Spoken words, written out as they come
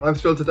I'm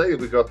still today.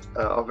 We've got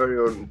our very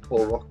own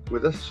Paul Rock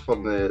with us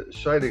from the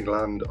shining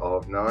land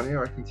of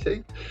Narnia, I can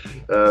see.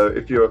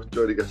 If you're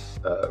joining us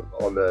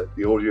on the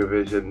audio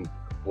version,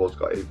 Paul's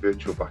got a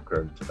virtual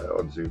background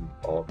on Zoom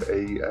of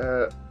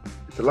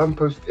it's a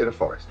lamppost in a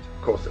forest.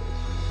 Of course it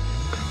is.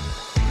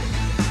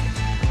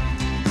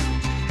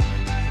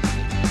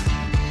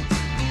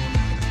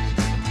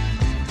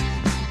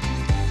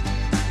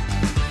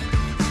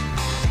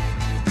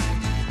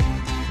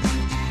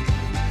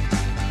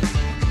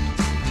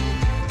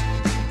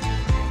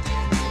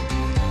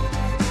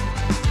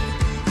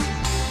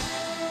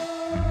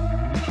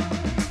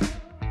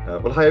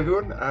 Well, hi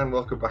everyone, and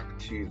welcome back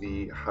to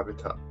the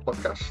Habit.at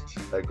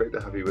podcast. Great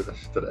to have you with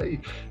us today.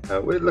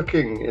 We're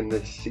looking in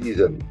this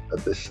season,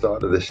 at the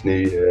start of this new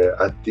year,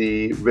 at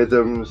the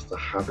rhythms, the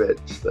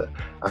habits, the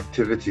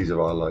activities of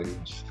our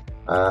lives,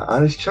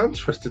 and it's a chance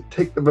for us to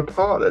take them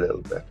apart a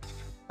little bit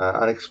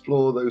and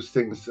explore those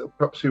things that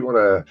perhaps we want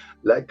to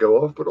let go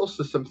of, but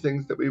also some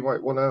things that we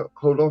might want to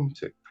hold on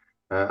to.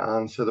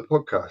 And so the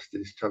podcast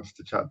is a chance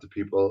to chat to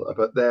people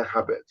about their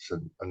habits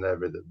and their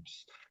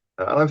rhythms.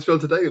 And I'm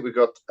thrilled today that we've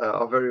got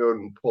our very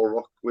own Paul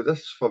Rock with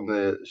us from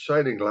the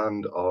shining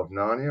land of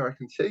Narnia, I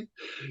can see.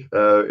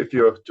 If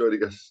you're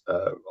joining us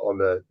on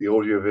the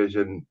audio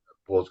version,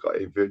 Paul's got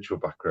a virtual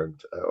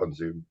background on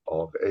Zoom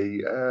of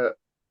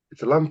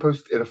it's a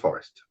lamppost in a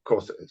forest. Of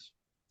course it is.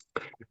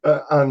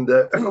 And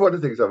one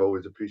of the things I've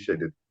always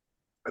appreciated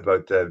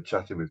about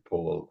chatting with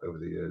Paul over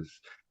the years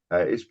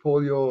is,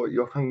 Paul,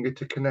 your hunger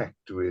to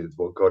connect with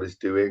what God is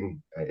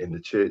doing in the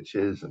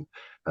churches and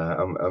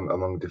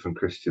among different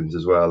Christians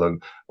as well,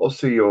 and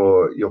also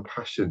your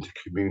passion to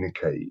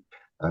communicate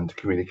and to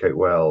communicate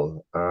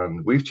well.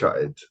 And we've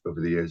chatted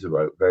over the years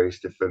about various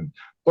different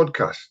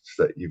podcasts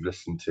that you've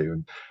listened to,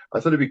 and I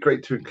thought it'd be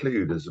great to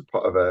include as a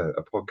part of a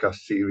podcast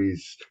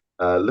series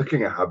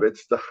looking at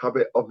habits, the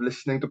habit of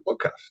listening to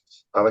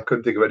podcasts. And I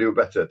couldn't think of anyone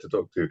better to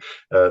talk to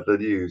than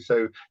you. So,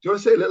 do you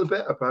want to say a little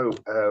bit about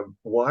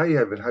why,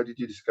 and how did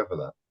you discover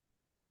that?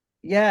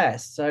 Yeah,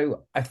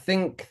 so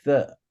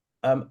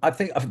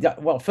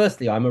well,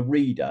 firstly, I'm a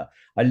reader.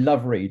 I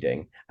love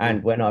reading, Mm,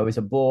 and when I was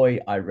a boy,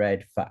 I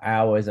read for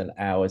hours and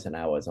hours and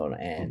hours on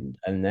mm, end.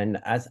 And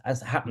then, as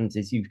happens,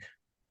 as you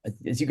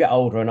get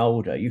older and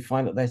older, you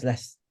find that there's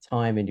less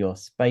time in your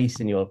space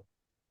in your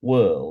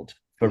world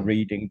for mm,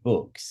 reading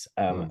books,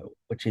 mm,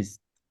 which is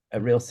a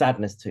real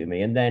sadness to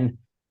me. And then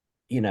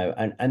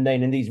and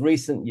then in these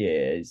recent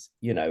years,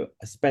 I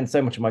spend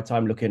so much of my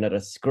time looking at a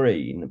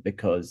screen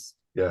because,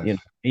 yes.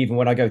 even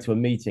when I go to a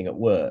meeting at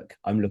work,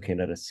 I'm looking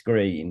at a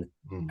screen.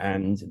 Mm,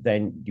 And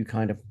then you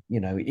kind of,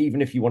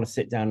 even if you want to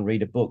sit down and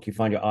read a book, you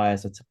find your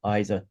eyes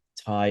are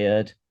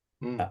tired,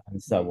 mm, and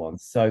mm, so on.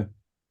 So,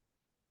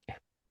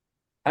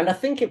 and I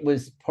think it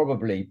was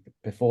probably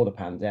before the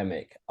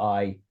pandemic,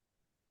 I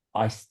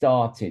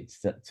started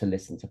to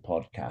listen to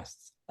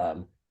podcasts.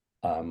 Um,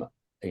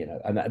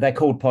 and they're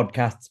called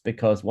podcasts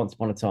because once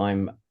upon a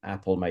time,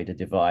 Apple made a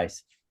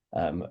device,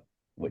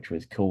 which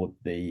was called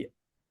the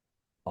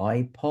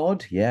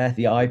iPod. Yeah,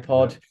 the yeah,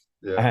 iPod.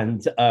 yeah,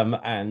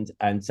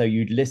 And so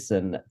you'd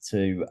listen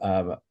to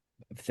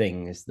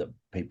things that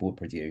people would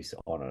produce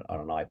on an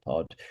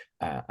iPod.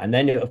 And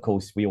then, of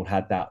course, we all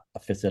had that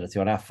facility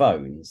on our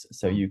phones.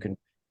 So mm, you can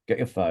get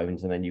your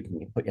phones and then you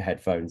can put your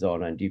headphones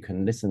on and you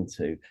can listen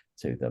to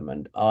them.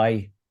 And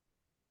I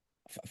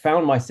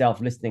found myself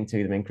listening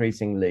to them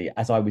increasingly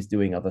as I was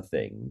doing other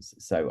things.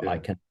 So I yeah,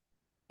 can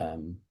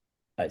um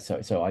I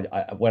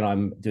when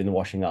I'm doing the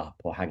washing up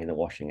or hanging the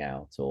washing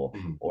out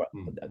mm, or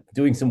mm,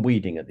 doing some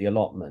weeding at the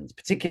allotment,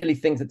 particularly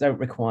things that don't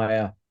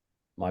require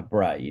my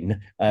brain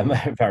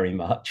mm, very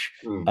much.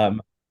 mm,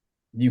 um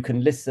you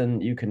can listen,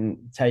 you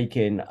can take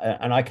in,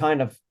 and I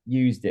kind of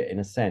used it in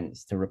a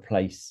sense to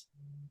replace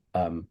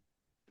um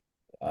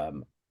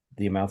um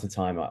the amount of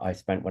time I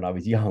spent when I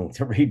was young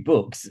to read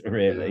books, yeah,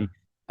 really,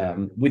 yeah,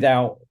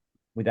 without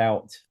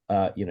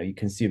you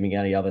consuming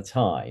any other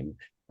time,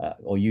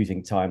 or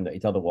using time that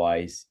is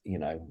otherwise,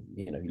 you're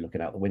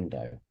looking out the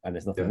window, and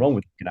there's nothing yes, wrong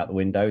with looking out the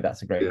window.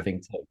 That's a great yeah,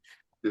 thing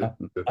too. yeah,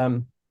 Um, yeah,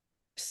 um,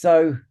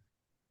 so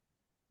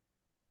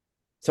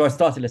so I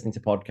started listening to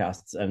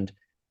podcasts, and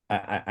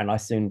I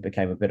soon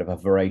became a bit of a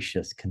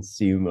voracious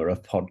consumer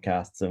of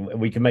podcasts, and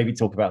we can maybe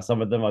talk about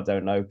some of them. I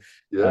don't know.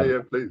 yeah, yeah,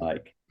 please.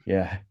 Like,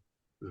 yeah.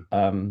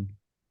 Yeah, Um,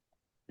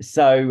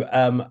 so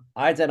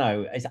I don't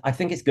know. I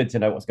think it's good to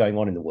know what's going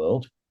on in the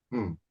world.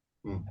 mm,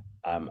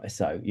 mm,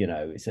 So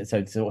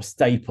sort of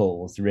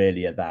staples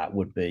really of that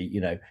would be,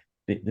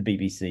 the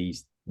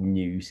BBC's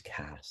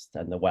newscast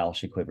and the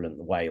Welsh equivalent,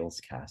 the Wales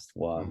cast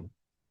mm, one.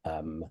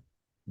 Um,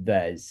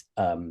 there's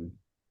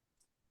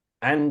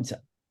and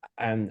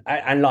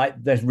and like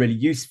there's really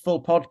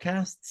useful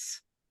podcasts.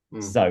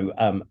 mm, So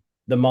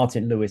the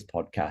Martin Lewis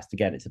podcast,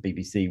 again, it's a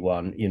BBC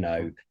one.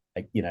 mm,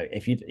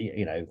 If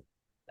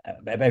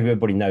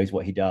everybody knows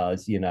what he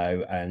does,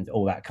 and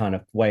all that kind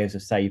of ways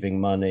of saving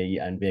money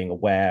and being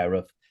aware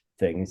of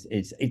things.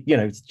 It's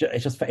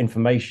just for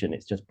information.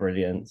 It's just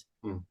brilliant.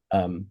 mm,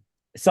 Um,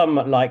 some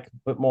like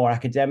but more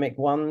academic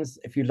ones,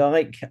 if you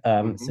like. So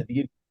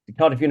mhm,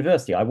 Cardiff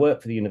University. I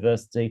work for the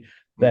university.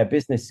 Their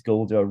business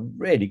school do a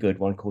really good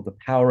one called The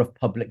Power of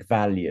Public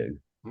Value,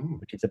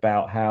 which is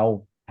about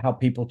how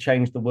people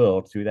change the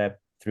world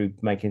through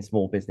making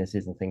small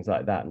businesses and things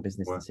like that and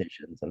business Wow.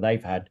 decisions. And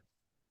they've had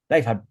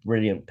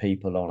brilliant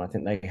people on. I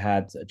think they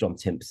had John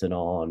Timpson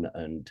on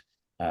and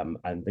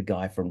the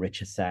guy from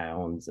Richer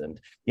Sounds and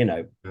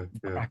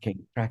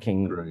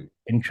cracking Great.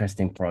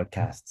 interesting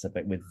broadcasts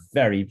but with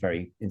very,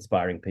 very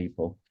inspiring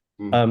people.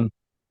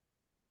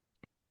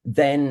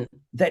 Then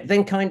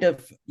kind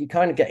of you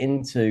kind of get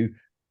into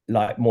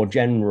like more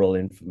general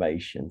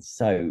information.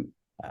 So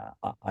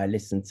I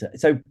listened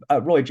to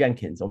Roy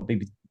Jenkins on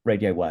BBC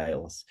Radio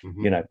Wales.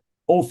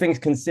 All Things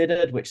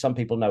Considered, which some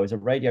people know as a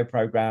radio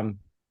program,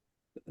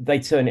 they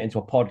turn it into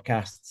a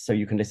podcast so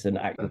you can listen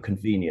at your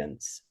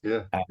convenience.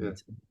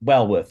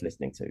 Well worth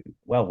listening to.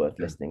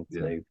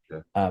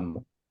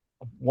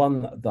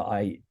 One that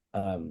I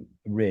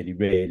really,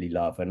 really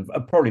love, and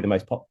probably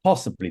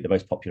possibly the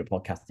most popular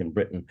podcast in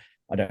Britain,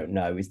 I don't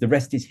know, is The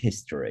Rest Is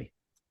History.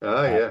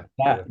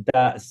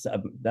 That's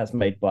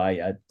made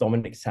by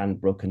Dominic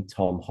Sandbrook and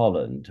Tom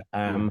Holland.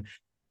 And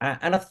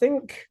I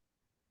think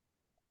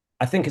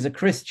as a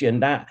Christian,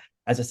 that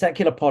as a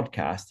secular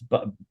podcast,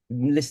 but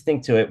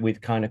listening to it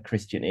with kind of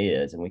Christian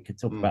ears, and we could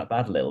talk about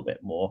that a little bit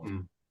more,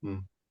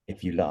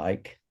 if you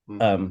like.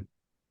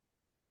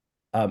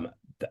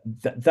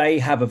 They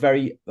have a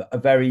very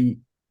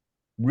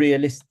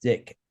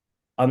realistic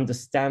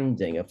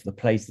understanding of the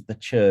place of the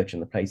church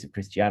and the place of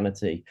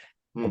Christianity,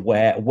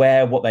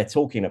 where what they're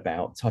talking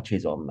about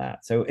touches on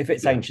that. So if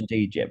it's ancient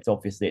Egypt,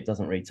 obviously it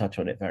doesn't really touch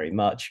on it very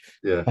much,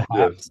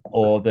 perhaps,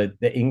 or the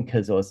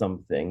Incas or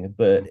something.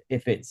 But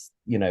if it's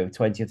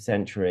 20th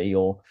century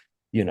or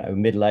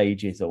Middle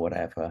Ages or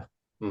whatever,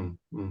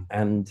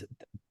 and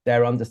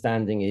their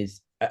understanding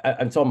is,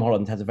 and Tom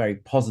Holland has a very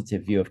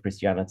positive view of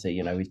Christianity.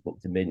 His book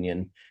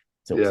Dominion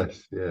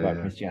talks about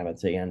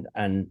Christianity and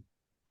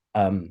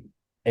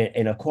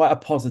in a quite a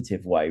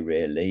positive way,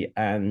 really,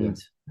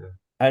 and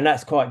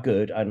that's quite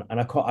good. And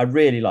I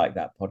really like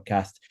that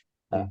podcast.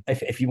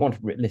 If you want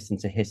to listen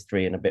to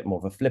history in a bit more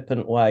of a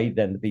flippant way,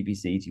 then the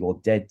BBC's You're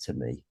Dead to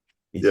Me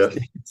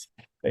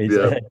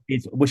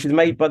which is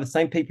made by the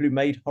same people who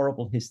made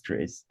Horrible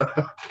Histories.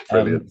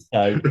 It's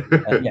a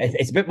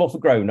bit more for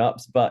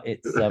grown-ups, but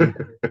it's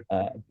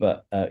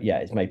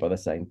it's made by the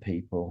same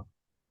people.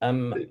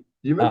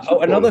 You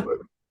mentioned another.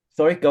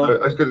 Sorry, go on. I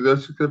was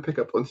just going to pick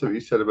up on something you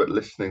said about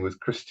listening with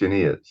Christian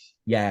ears.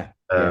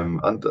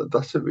 And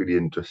that's a really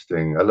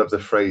interesting. I love the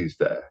phrase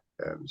there,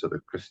 sort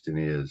of Christian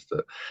ears,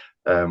 that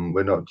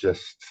we're not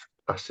just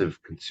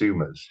passive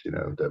consumers.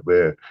 That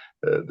we're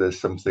there's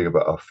something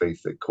about our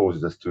faith that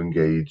causes us to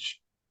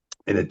engage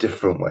in a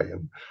different way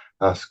and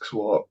asks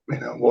what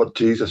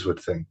Jesus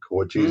would think or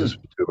what Jesus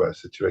would do about a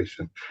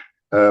situation.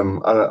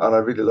 And I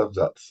really love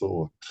that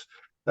thought.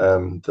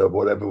 That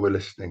whatever we're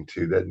listening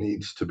to, there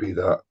needs to be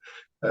that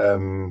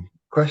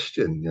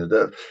question.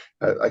 That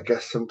I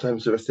guess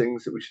sometimes there are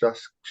things that we should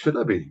ask: should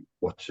I be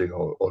watching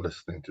or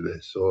listening to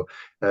this, or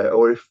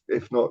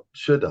if not,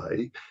 should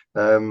I?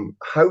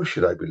 How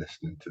should I be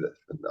listening to this,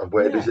 and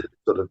where does it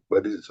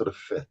sort of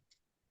fit?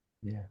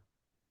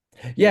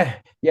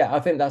 I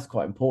think that's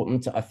quite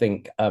important. I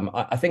think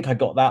I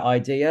got that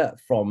idea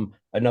from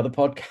another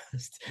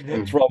podcast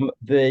from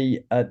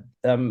the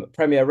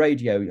Premier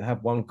Radio. You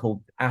have one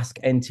called Ask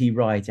NT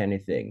Wright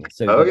Anything.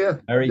 So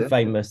very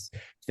famous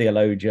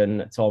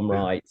theologian Tom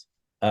Wright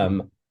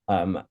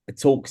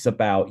talks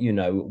about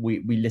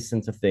we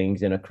listen to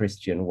things in a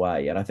Christian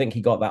way, and I think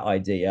he got that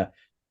idea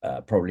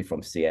probably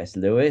from C.S.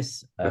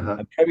 Lewis.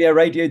 Premier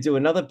Radio do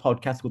another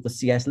podcast called the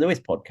C.S. Lewis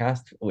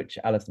podcast, which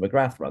Alistair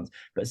McGrath runs.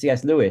 But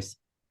C.S. Lewis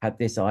had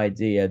this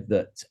idea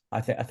that I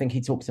think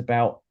he talks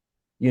about,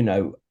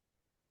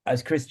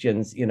 as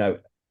Christians,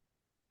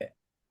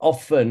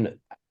 often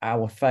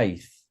our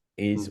faith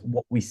is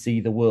what we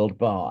see the world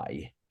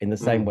by, in the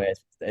same way as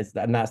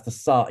and that's the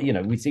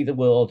sun. We see the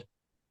world.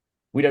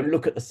 We don't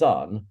look at the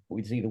sun, but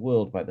we see the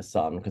world by the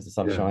sun because the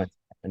sun shines.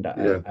 And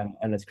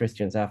as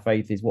Christians, our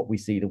faith is what we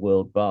see the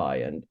world by,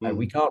 and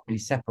we can't really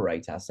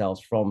separate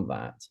ourselves from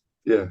that.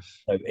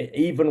 So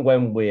even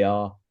when we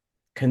are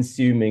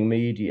consuming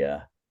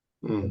media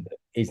that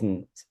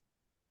isn't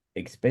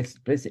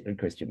explicitly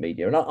Christian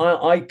media, and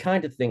I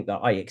kind of think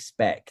that I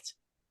expect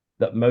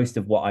that most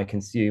of what I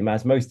consume,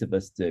 as most of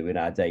us do in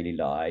our daily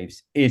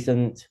lives,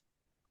 isn't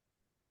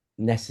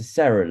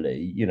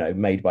necessarily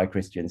made by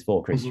Christians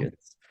for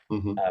Christians.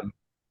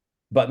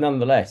 But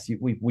nonetheless,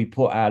 we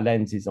put our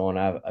lenses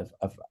on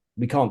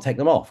we can't take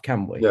them off,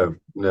 can we? No.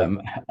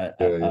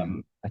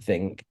 I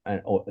think,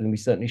 and we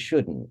certainly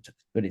shouldn't.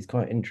 But it's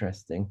quite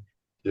interesting.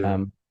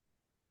 It's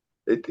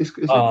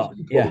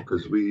interesting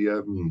because we,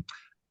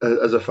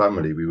 as a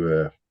family, we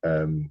were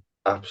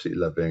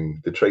absolutely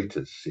loving the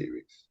Traitors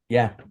series.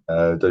 I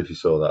don't know if you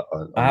saw that.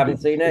 I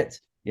haven't seen it.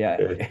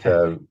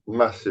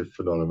 Massive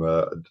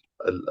phenomenon.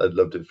 I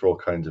loved it for all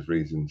kinds of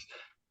reasons.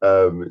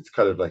 It's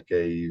kind of like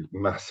a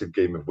massive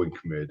game of wink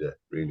murder,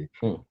 really.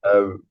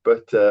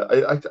 But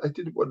I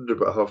did wonder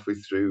about halfway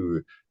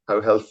through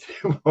how healthy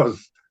it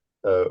was.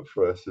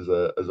 for us as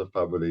a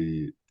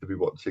family to be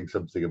watching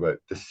something about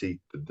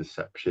deceit and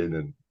deception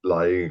and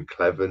lying and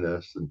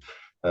cleverness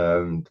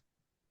and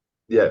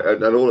yeah,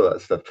 and all of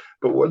that stuff.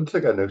 But one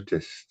thing I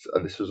noticed,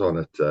 and this was on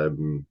at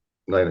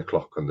 9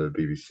 o'clock on the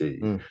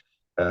BBC,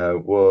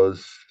 Mm.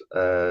 was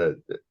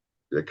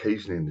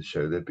occasionally in the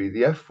show there'd be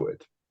the F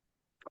word.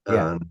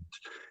 Yeah.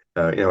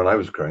 And when I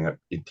was growing up,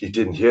 you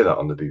didn't hear that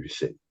on the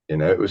BBC.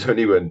 It was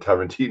only when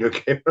Tarantino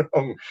came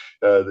along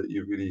that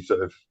you really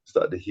sort of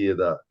started to hear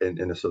that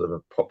in a sort of a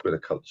popular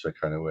culture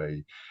kind of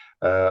way.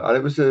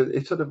 And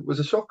it sort of was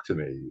a shock to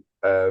me.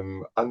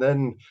 And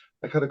then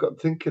I kind of got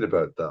thinking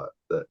about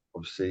that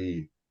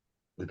obviously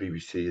the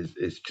BBC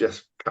is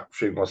just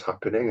capturing what's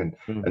happening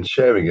Mm. and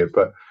sharing it.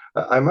 But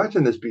I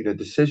imagine there's been a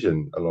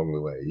decision along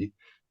the way.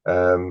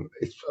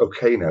 It's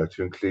okay now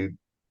to include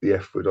the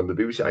F word on the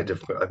BBC.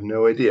 I've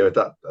no idea at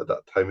that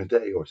time of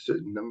day or a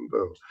certain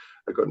number.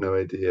 I got no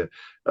idea.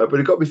 But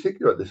it got me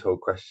thinking about this whole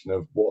question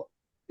of what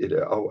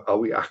are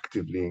we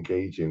actively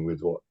engaging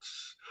with what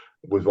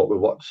we're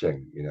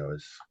watching?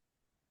 As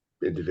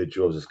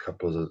individuals, as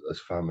couples, as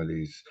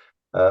families,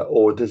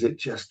 or does it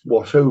just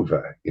wash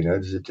over?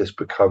 Does it just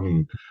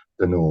become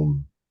the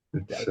norm?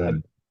 It's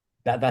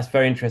That's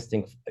very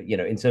interesting,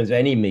 in terms of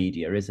any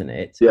media, isn't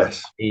it?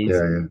 yes,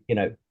 Is,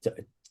 yeah,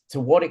 to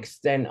what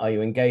extent are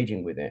you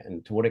engaging with it,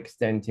 and to what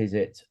extent is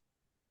it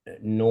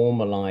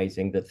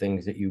normalizing the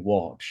things that you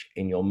watch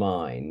in your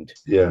mind?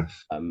 yeah,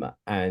 yes,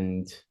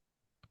 And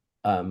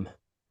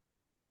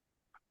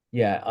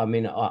yeah, I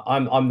mean,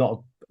 I'm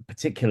not a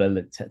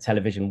particular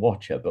television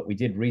watcher, but we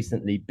did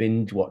recently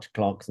binge watch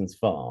Clarkson's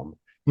Farm.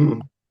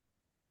 mm,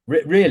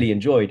 Really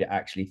enjoyed it,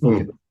 actually.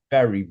 Thought it mm, was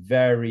very,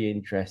 very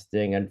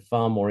interesting and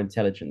far more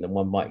intelligent than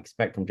one might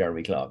expect from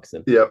Jeremy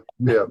Clarkson. yeah,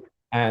 yeah,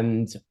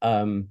 And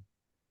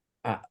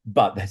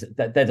but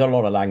there's a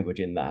lot of language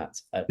in that,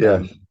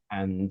 yeah,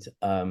 and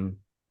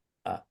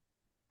uh,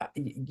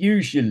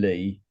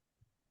 usually,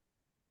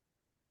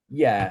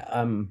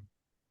 yeah,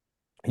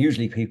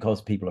 usually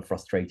because people are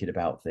frustrated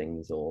about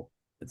things or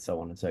so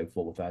on and so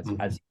forth,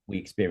 as we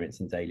experience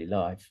in daily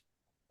life.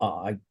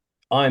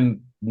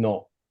 I'm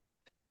not.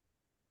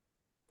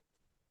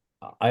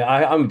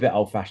 I'm a bit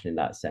old-fashioned in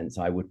that sense.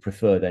 I would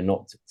prefer there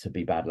not to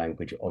be bad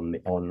language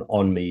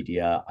on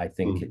media. I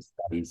think mm, it's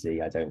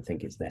lazy. I don't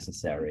think it's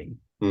necessary,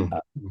 mm,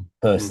 mm,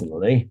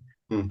 personally.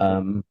 mm,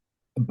 Um,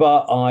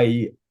 but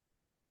I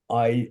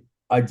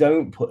I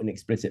don't put an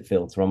explicit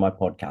filter on my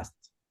podcast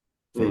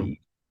mm, feed.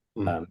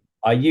 mm,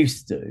 I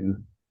used to,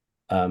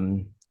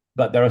 um,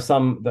 but there are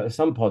some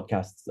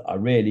podcasts that are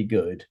really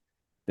good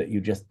that you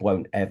just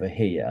won't ever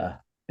hear,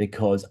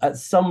 because at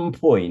some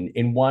point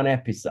in one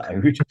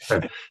episode, yeah,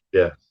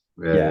 yeah,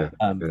 yeah.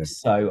 yeah, yeah,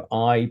 So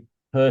I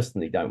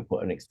personally don't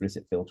put an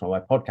explicit filter on my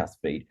podcast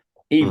feed,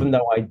 even mm,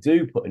 though I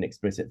do put an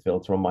explicit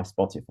filter on my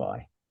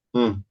Spotify,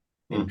 mm, mm,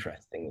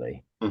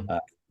 interestingly. mm, Uh,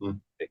 mm.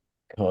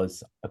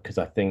 because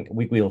I think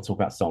we'll talk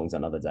about songs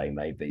another day,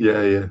 maybe,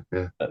 Yeah, yeah,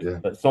 yeah, but, yeah,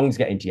 but songs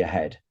get into your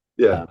head,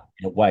 yeah,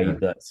 in a way yeah,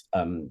 that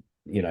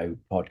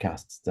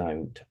podcasts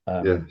don't.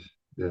 yes,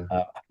 yeah.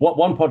 What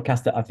one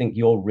podcast that I think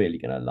you're really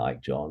going to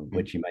like, John, Mm.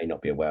 which you may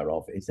not be aware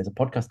of, is there's a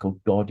podcast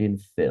called God in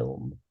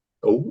Film.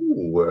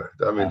 Oh,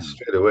 I'm in Um,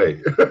 straight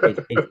away.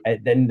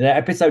 then the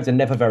episodes are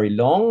never very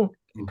long,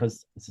 Mm,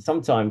 because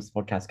sometimes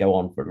podcasts go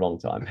on for a long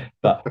time,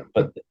 but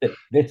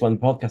this one,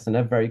 podcasts are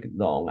never very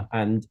long,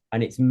 and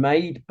it's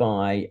made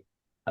by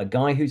a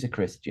guy who's a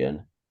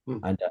Christian,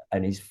 mm.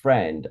 and his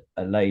friend,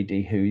 a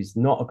lady who's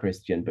not a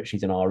Christian, but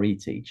she's an RE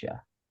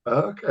teacher.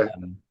 Okay.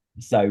 um,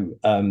 so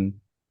um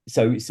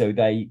so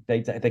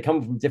they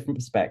come from different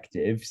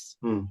perspectives,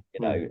 Mm,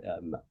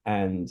 mm,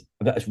 and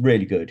that's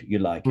really good. You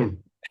like it.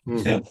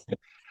 mm, mm.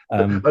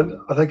 um And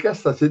I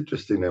guess that's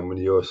interesting then when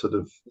you're sort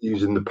of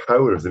using the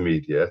power of the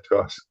media to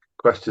ask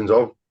questions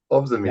of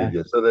the yeah.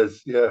 media. So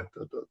there's yeah.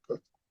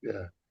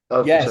 I'll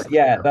have to Yes, check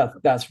yeah, that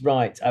that's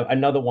right.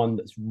 Another one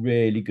that's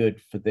really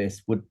good for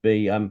this would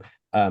be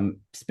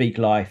Speak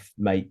Life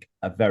make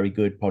a very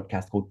good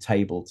podcast called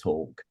Table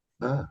Talk,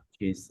 out. Ah,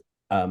 which is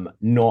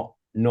not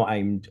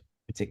aimed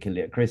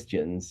particularly at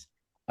Christians,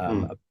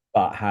 mm.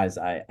 but has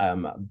a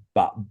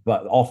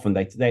but often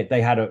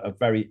they had a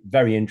very,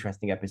 very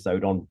interesting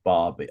episode on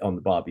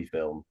the Barbie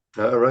film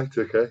Right,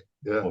 okay.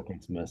 Yeah. for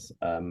Christmas.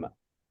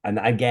 And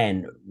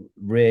again,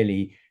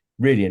 really,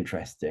 really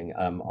interesting.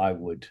 I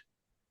would,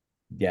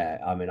 yeah,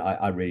 I mean,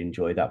 I really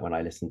enjoy that when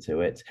I listen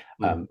to it.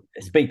 Mm.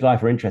 Speak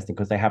Life are interesting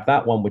because they have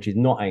that one which is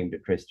not aimed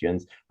at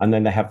Christians, and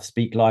then they have the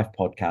Speak Life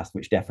podcast,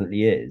 which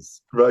definitely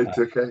is. Right,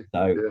 Uh, okay.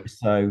 so Yeah.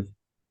 so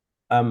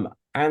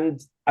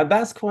and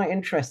that's quite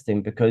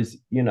interesting because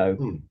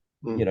Mm,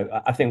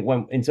 mm. I think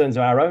when, in terms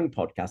of our own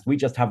podcast, we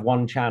just have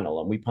one channel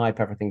and we pipe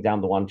everything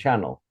down the one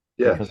channel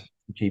because Yes. it's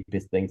the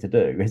cheapest thing to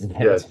do, isn't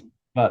it? Yes.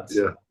 But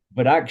Yeah.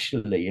 but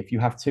actually, if you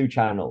have two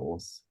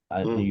channels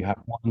and Mm, you have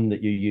one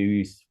that you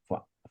use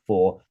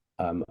for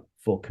um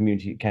for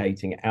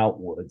communicating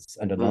outwards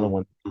and another mm,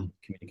 one mm.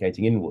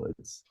 communicating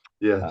inwards,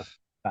 uh, Yes.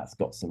 that's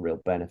got some real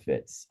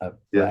benefits for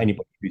Yeah.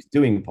 anybody who's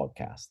doing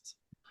podcasts.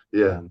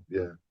 Yeah. Um,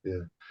 Yeah.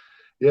 Yeah.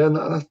 Yeah, and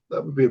that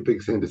would be a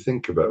big thing to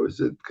think about,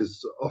 is it?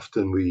 Because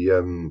often we,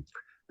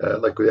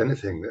 like with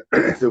anything,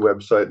 the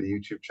website, the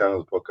YouTube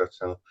channel, the podcast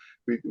channel,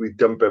 we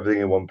dump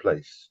everything in one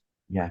place.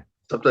 Yeah,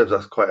 Sometimes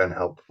that's quite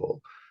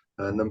unhelpful.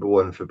 Number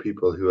one, for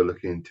people who are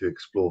looking to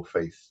explore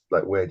faith,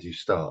 like where do you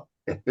start?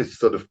 It's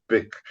sort of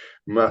big,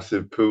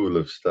 massive pool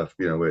of stuff.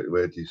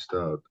 Where do you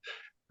start?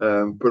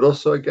 But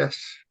also, I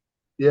guess,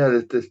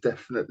 yeah, there's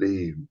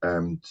definitely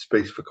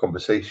space for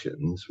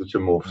conversations which are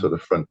more sort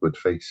of frontward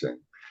facing.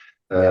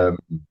 yeah. Um,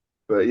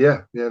 but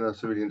yeah, no,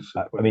 that's a really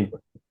interesting I point. mean,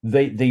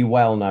 the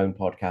well-known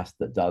podcast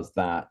that does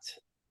that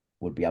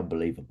would be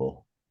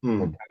unbelievable. Hmm.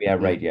 Well, Premier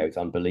Hmm. Radio is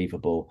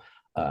unbelievable,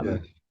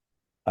 Yes,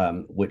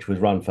 which was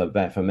run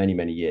for many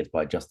many years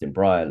by Justin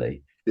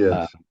Brierley.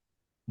 Uh,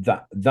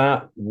 yes.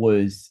 that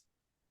was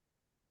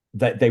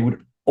that they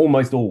would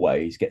almost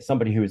always get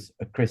somebody who was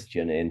a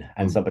Christian in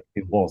and Hmm. somebody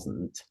who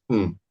wasn't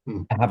Hmm.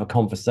 Hmm. to have a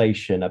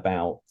conversation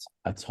about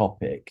a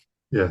topic.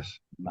 Yes.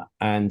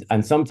 And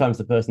sometimes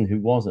the person who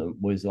wasn't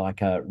was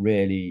like a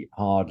really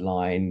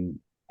hardline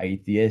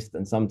atheist,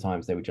 and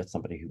sometimes they were just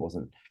somebody who Hmm.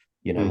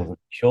 wasn't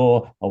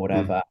sure or Hmm.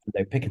 whatever.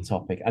 They pick a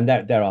topic, and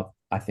there are,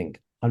 I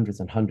think, hundreds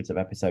and hundreds of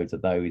episodes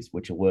of those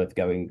which are worth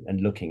going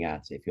and looking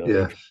at if you're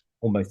Yes. interested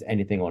almost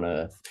anything on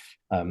earth.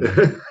 um,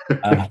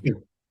 uh,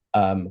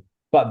 um,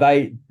 but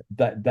they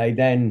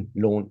then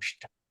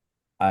launched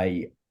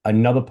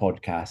another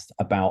podcast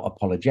about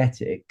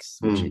apologetics,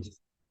 which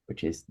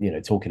Hmm. is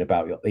talking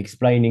about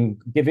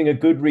explaining, giving a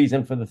good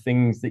reason for the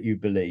things that you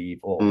believe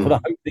or for the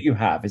Hmm. hope that you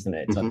have, isn't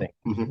it? I Hmm. think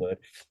is the Hmm. word.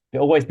 But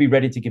always be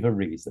ready to give a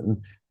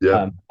reason.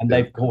 Yeah. And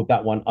Yeah. they've called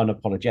that one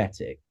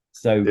unapologetic.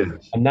 So,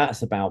 Yes. and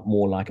that's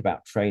more like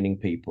about training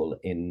people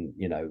in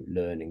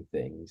learning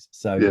things.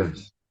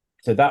 Yes.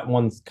 So that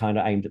one's kind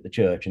of aimed at the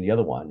church, and the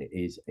other one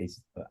is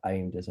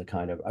aimed as a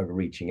kind of a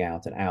reaching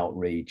out and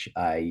outreach,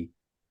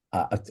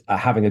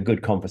 having a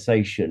good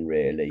conversation,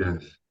 really.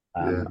 Yes.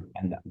 Yeah.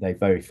 And they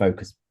very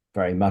focus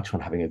very much on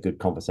having a good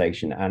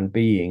conversation and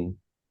being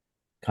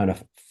kind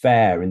of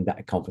fair in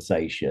that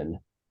conversation,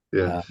 uh,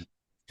 Yes.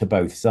 to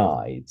both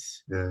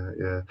sides. Yeah,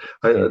 yeah.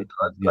 I, I It,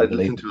 the I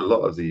listened to a unbelievable.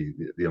 lot of the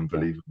Yeah,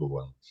 unbelievable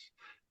ones.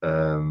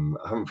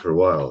 I haven't for a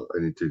while. I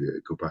need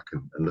to go back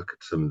and look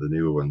at some of the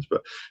newer ones.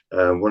 But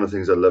one of the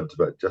things I loved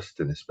about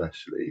Justin,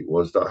 especially,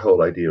 was that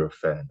whole idea of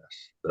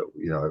fairness. That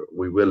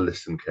we will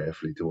listen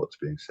carefully to what's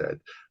being said,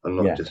 and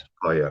not yeah, just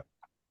fire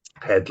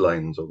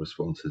headlines or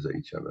responses at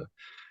each other.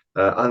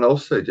 And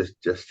also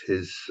just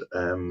his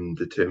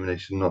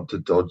determination not to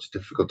dodge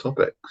difficult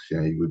topics.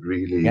 He would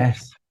really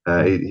yes,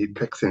 yeah, he'd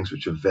pick things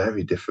which are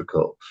very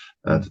difficult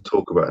mm, to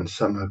talk about and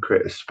somehow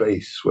create a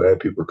space where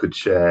people could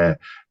share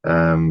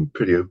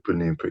pretty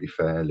openly and pretty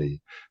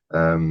fairly.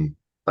 And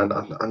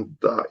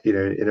that,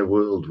 in a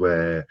world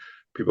where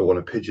people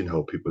want to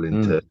pigeonhole people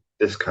into mm,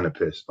 this kind of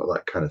person or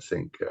that kind of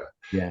thinker,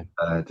 yeah.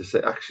 to say,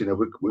 actually, no,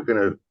 we're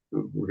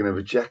gonna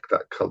reject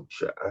that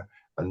culture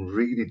and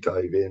really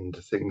dive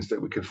into things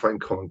that we can find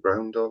common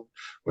ground on.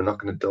 We're not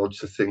going to dodge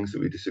the things that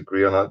we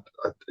disagree on.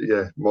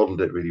 Yeah,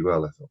 modeled it really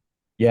well, I thought.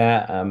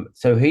 Yeah,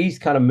 so he's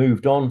kind of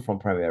moved on from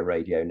Premier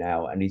Radio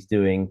now, and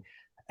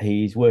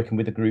he's working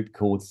with a group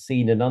called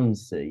Seen and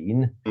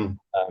Unseen, Mm,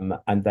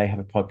 and they have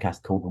a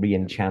podcast called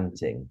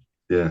Re-enchanting.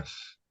 yes.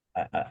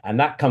 And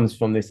that comes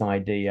from this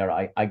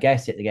idea. I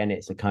guess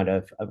it's a kind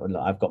of,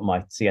 I've got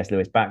my C.S.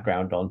 Lewis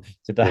background on Yeah.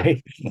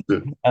 today,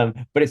 Yeah.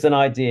 but it's an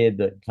idea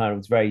that kind of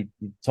was very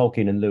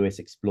Tolkien and Lewis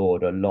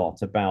explored a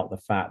lot about the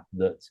fact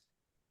that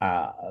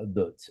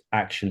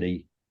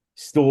actually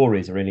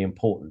stories are really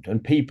important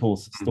and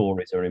people's Mm,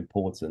 stories are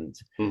important,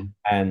 mm,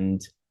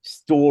 and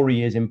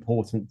story is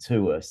important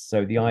to us.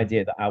 So the mm.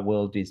 idea that our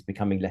world is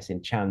becoming less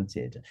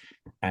enchanted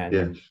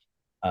Yes.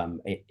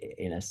 and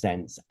in a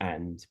sense,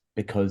 and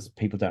because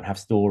people don't have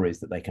stories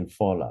that they can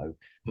follow.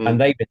 And Mm,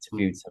 they've mm.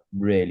 interviewed some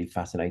really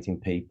fascinating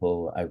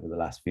people over the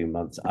last few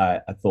months. I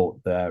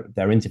thought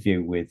their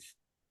interview with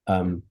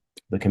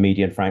the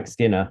comedian Frank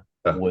Skinner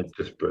was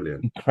Just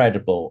brilliant.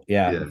 incredible.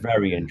 Yeah, Yeah.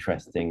 very Yeah.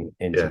 interesting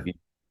Yeah. interview.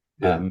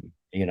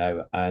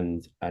 Yeah.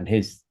 And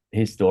his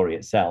story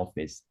itself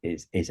is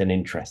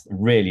an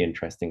really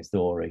interesting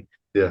story.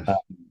 Yes. Uh,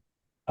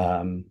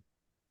 um,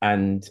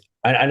 and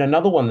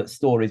another one that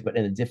stories, but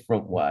in a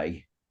different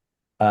way.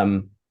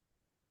 Um,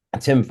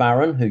 Tim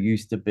Farron, who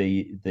used to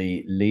be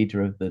the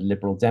leader of the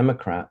Liberal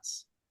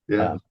Democrats,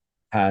 Yeah.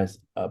 has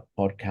a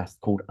podcast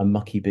called A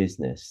Mucky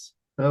Business,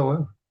 Oh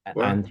wow.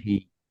 Wow. and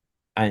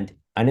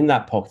and in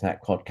that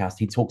podcast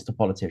he talks to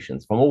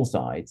politicians from all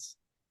sides.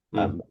 Mm,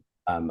 Um,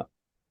 um,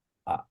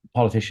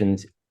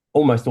 Politicians,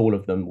 almost all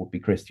of them would be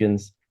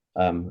Christians,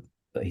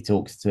 that he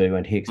talks to,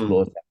 and he mm.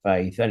 explores their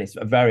faith. And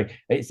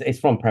it's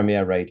from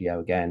Premier Radio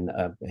again.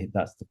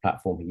 That's the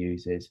platform he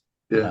uses,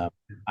 Yeah. um,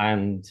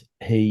 and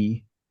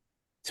he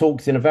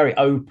talks in a very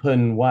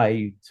open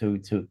way to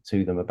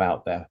them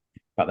about their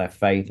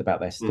faith, about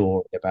their Mm,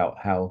 story, about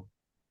how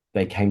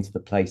they came to the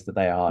place that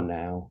they are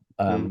now.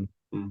 mm,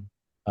 mm,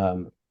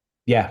 Um,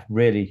 yeah,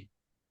 really,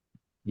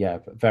 yeah,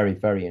 very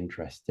very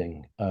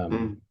interesting.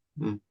 mm,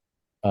 mm.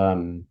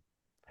 Um,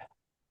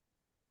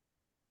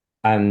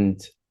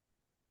 and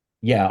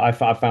Yeah, I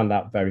found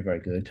that very, very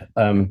good.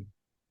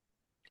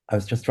 I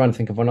was just trying to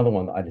think of another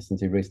one that I listened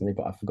to recently,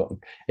 but I've forgotten.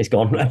 It's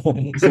gone.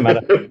 It doesn't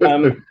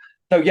matter.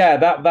 So yeah,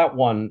 that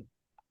one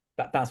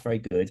that's very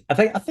good. I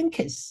think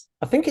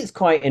it's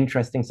quite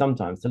interesting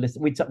sometimes to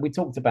listen. We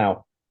talked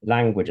about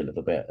language a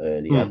little bit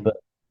earlier, Hmm. but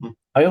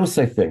I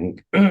also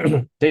think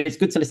that it's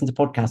good to listen to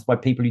podcasts by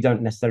people you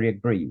don't necessarily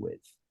agree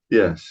with.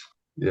 Yes.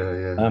 Yeah,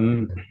 yeah,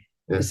 Um,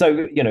 yeah.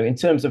 so in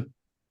terms of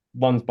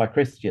ones by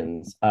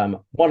Christians,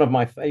 one of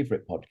my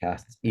favorite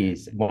podcasts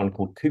is one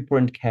called Cooper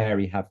and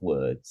Carey Have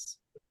Words.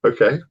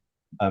 Okay.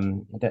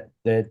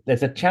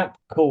 There's a chap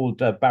called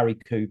Barry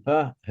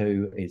Cooper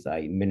who is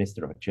a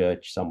minister of a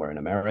church somewhere in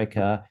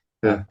America,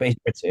 Yeah, but he's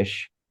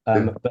British.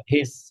 yeah. But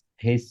his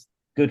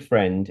good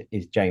friend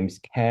is James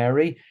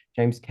Carey.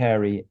 James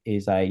Carey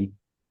is a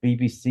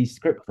BBC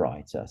script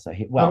writer. So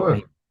Oh,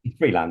 wow. he's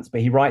freelance,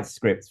 but he writes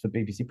scripts for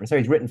BBC. So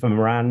he's written for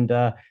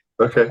Miranda,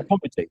 for Okay.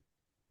 comedy.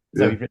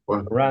 So Yeah. he's written Wow.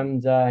 for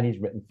Miranda, and he's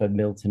written for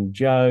Milton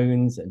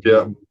Jones, and he's Yeah.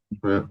 written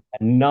Yeah.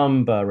 a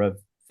number of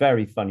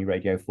very funny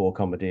Radio 4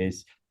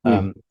 comedies,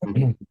 Mm.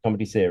 Mm.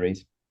 comedy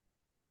series.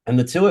 And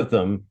the two of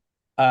them,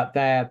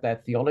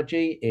 their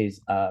theology is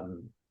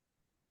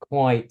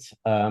quite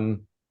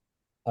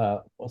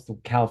what's the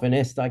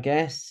Calvinist, I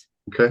guess,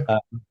 Okay. uh,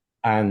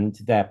 and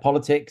their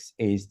politics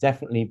is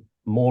definitely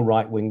more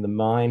right wing than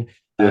mine.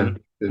 Yeah. Um,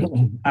 Yeah.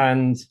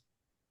 and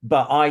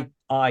but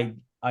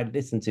I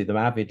listen to them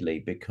avidly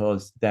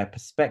because their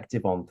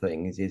perspective on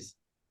things is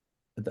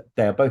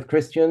they are both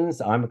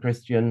Christians. I'm a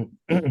Christian.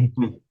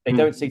 Mm. They Mm.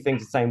 don't see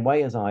things the same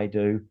way as I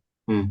do,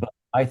 Mm. but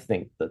I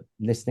think that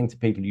listening to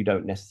people you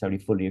don't necessarily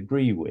fully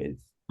agree with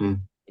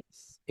Mm.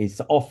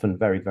 is often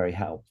very, very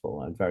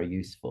helpful and very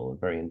useful and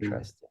very Mm.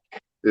 interesting.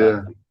 Uh,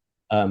 Yeah.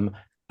 um,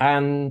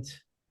 and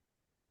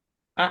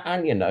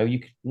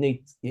you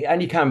need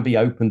and you can be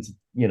open to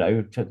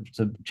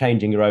to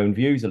changing your own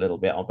views a little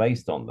bit or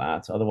based on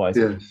that. Otherwise,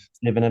 you Yes.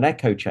 live in an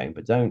echo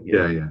chamber, don't you?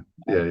 Yeah. Yeah.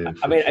 Yeah. Yeah. I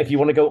For mean, sure. if you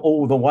want to go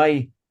all the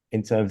way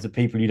in terms of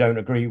people you don't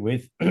agree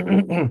with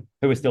who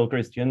are still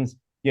Christians,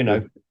 Yeah.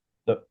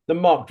 the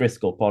Mark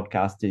Driscoll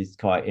podcast is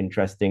quite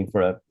interesting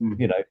for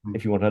Mm.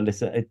 if you want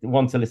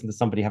to listen to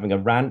somebody having a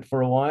rant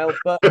for a while,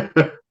 but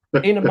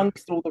Mm. in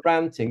amongst all the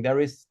ranting, there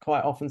is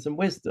quite often some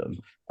wisdom.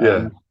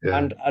 Yeah. Yeah.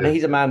 And Yeah.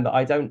 he's a man that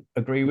I don't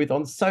agree with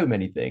on so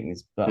many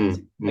things, but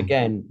Mm. Mm.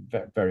 again,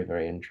 very, very,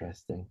 very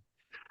interesting.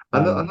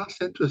 And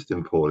that's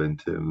interesting, Paul, in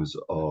terms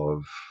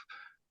of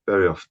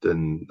very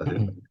often, I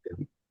think,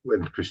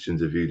 when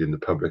Christians are viewed in the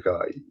public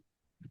eye,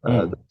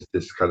 there's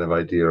this kind of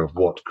idea of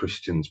what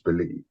Christians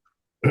believe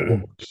or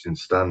what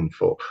Christians stand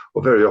for,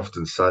 or very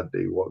often,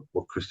 sadly,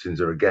 what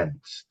Christians are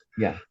against.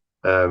 Yeah.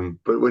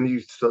 But when you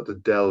start to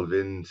delve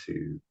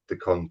into the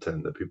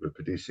content that people are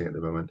producing at the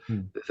moment,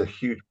 Mm. there's a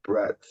huge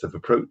breadth of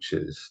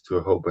approaches to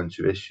a whole bunch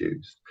of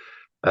issues.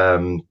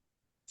 Um,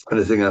 and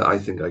the thing I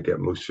think I get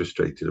most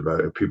frustrated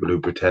about are people who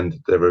pretend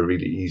that they're a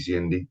really easy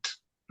and neat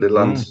little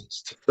Mm.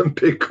 answers to some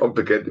big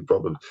complicated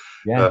problems.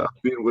 Yeah.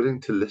 Being willing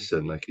to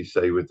listen, like you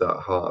say, with that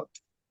heart,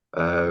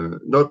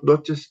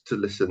 not just to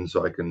listen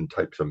so I can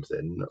type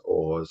something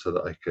or so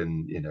that I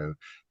can,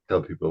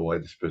 tell people why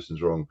this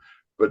person's wrong,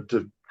 but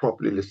to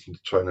properly listen to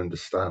try and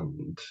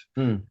understand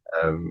Mm.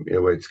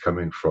 where it's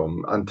coming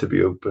from, and to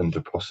be open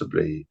to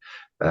possibly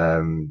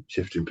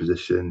shifting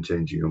position,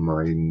 changing your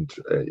mind,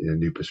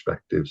 new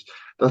perspectives.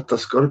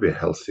 That's got to be a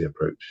healthy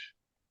approach.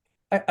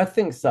 I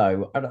think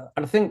so. And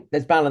I think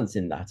there's balance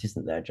in that,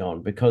 isn't there,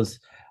 John? Because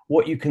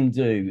what you can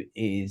do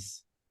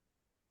is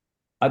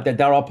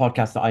there are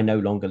podcasts that I no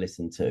longer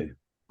listen to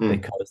Mm.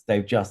 because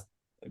they've just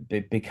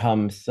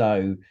become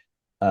so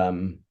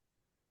um,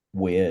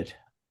 weird,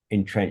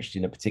 entrenched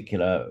in a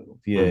particular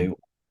Mm. view,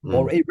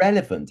 or Mm.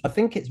 irrelevant. I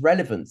think it's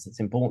relevance that's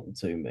important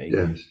to me.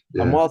 Yes, And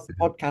yeah, whilst the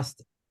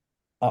podcast,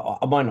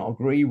 I might not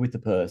agree with the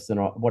person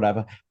or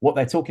whatever, what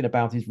they're talking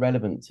about is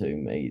relevant to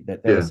me.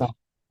 That there are yes, some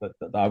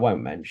that I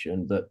won't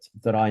mention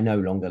that I no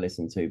longer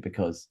listen to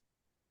because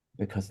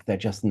they're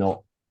just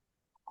not.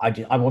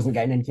 I wasn't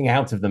getting anything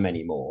out of them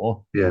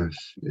anymore, yes,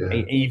 yeah,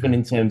 even yeah,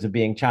 in terms of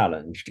being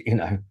challenged.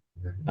 yeah,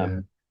 yeah.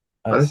 Um,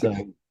 And so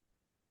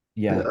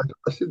yeah,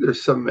 I think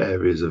there's some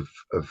areas of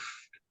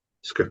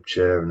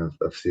scripture and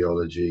of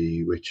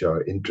theology which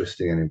are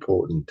interesting and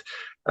important,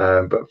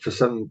 but for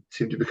some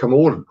seem to become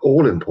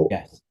all important.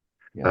 yes,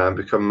 yeah,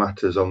 Become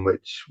matters on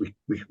which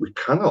we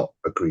cannot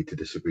agree to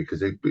disagree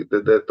because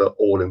they're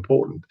all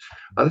important.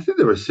 And I think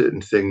there are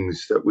certain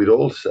things that we'd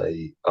all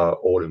say are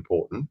all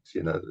important.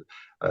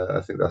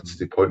 I think that's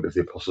the point of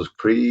the Apostles'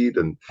 Creed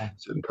and yeah.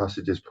 certain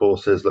passages Paul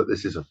says, like,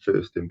 this is of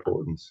first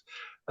importance.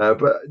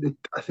 But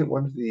I think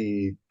one of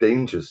the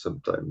dangers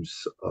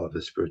sometimes of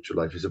the spiritual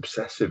life is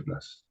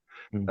obsessiveness.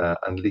 Mm,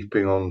 And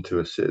leaping on to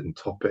a certain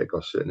topic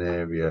or certain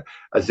area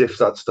as if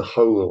that's the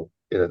whole,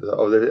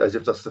 or as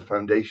if that's the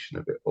foundation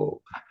of it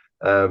all.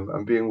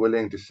 And being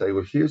willing to say,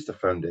 well, here's the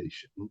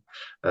foundation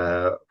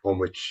on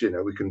which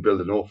we can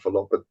build an awful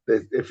lot. But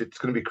if it's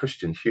going to be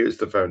Christian, here's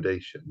the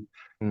foundation.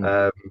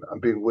 mm,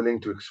 And being willing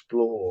to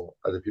explore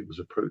other people's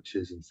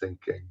approaches and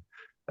thinking.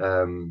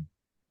 Um,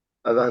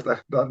 And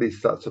that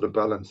needs that sort of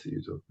balance that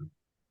you're talking.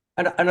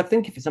 And I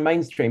think if it's a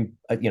mainstream,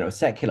 a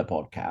secular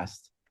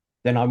podcast,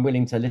 then I'm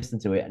willing to listen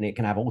to it, and it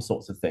can have all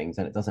sorts of things,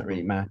 and it doesn't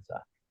really Mm,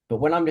 matter. But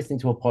when I'm listening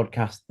to a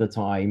podcast that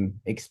I'm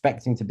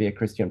expecting to be a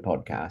Christian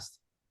podcast,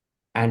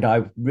 and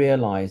I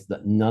realize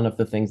that none of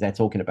the things they're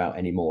talking about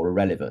anymore are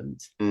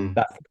relevant, mm,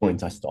 that's the mm.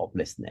 point I stop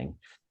listening,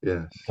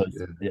 Yes,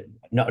 because yeah,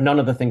 none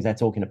of the things they're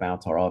talking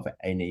about are of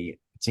any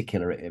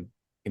particular,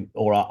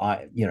 or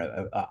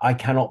I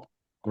cannot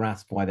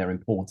grasp why they're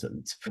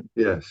important,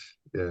 yes,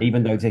 yeah,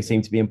 even though yeah, they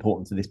seem to be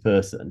important to this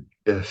person.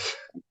 yes,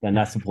 And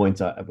that's the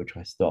point at which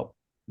I stop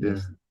yeah,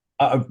 listening.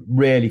 A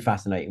really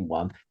fascinating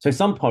one. So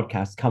some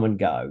podcasts come and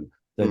go.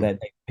 So mm,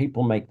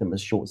 people make them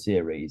as short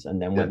series,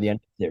 and then when yes, the end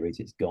of the series,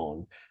 it's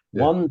gone.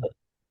 yeah, One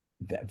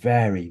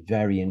very,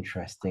 very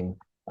interesting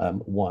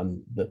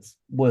one that's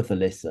worth a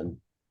listen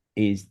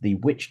is the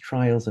Witch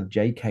Trials of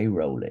J.K.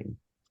 Rowling.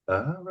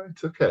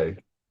 right, okay,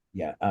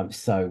 Yeah.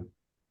 So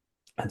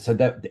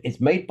that it's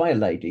made by a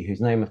lady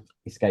whose name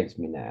escapes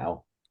me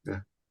now. yeah,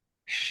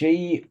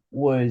 She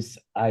was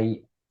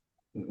a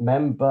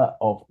member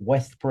of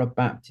Westboro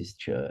Baptist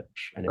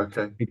Church. And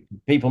okay,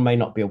 people may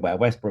not be aware,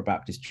 Westboro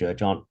Baptist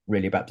Church aren't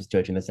really a Baptist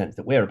church in the sense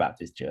that we're a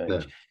Baptist no,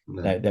 church.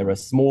 no, They're a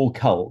small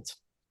cult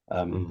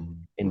mm,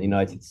 in the mm,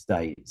 United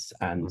States,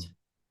 and mm,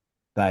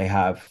 they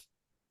have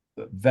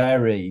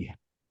very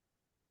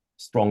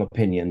strong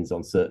opinions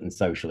on certain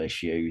social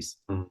issues,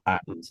 mm, mm,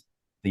 and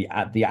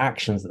the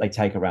actions that they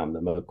take around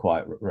them are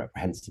quite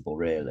reprehensible,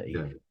 really.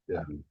 yeah, yeah,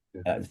 Um,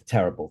 yeah,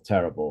 terrible,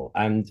 terrible.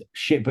 And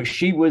she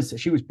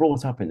was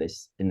brought up in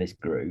this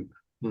group,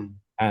 mm,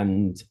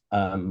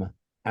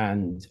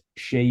 and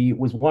she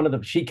was one of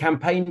the she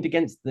campaigned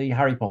against the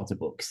Harry Potter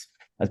books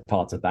as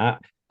part of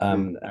that.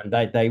 mm,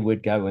 And they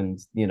would go and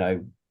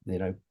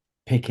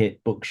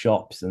picket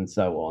bookshops and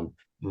so on.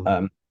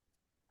 mm,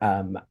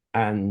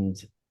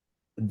 And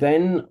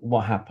then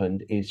what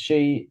happened is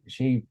she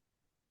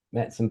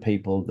met some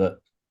people that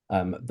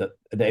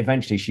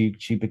eventually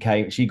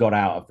she got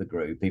out of the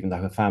group, even though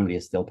her family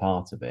is still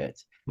part of it.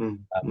 mm,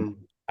 um, mm,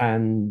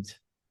 and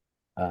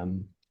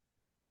um,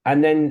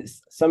 and then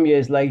some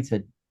years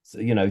later,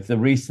 the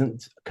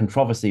recent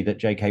controversy that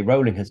J.K.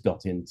 Rowling has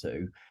got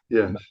into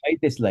yes, made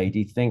this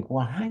lady think,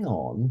 well, hang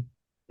on,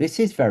 this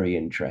is very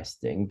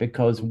interesting,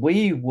 because mm,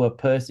 we were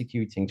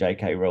persecuting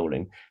J.K.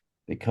 Rowling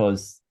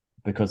because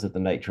of the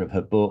nature of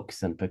her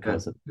books, and yeah,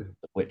 because of yeah,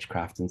 the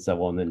witchcraft and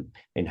so on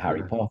in Harry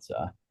yeah,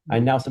 Potter.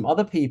 And mm, now some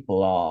other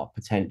people are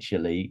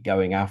potentially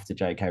going after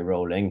J.K.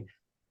 Rowling.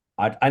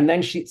 And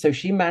then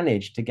she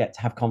managed to get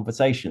to have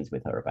conversations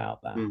with her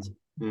about that,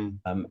 mm,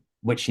 mm,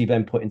 which she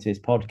then put into his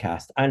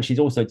podcast. And she's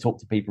also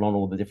talked to people on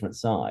all the different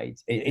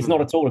sides. It's mm.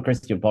 not at all a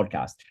Christian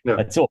podcast No,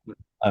 at all,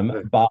 no,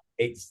 no, but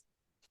it's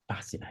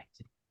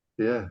fascinating,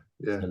 yeah, yeah,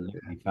 yeah,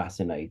 absolutely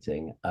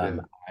fascinating. yeah,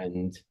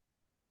 And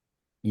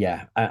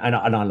yeah, and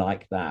I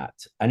like that.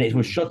 And it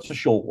was mm, such a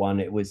short one.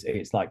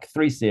 It's like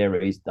 3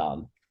 series done,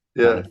 kind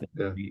yeah, of thing.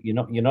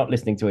 yeah, You're not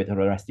listening to it for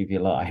the rest of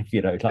your life,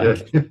 yeah,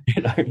 like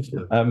you know.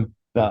 yeah,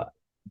 yeah,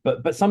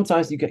 But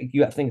sometimes you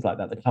get things like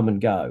that come and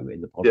go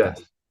in the podcast.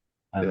 yes,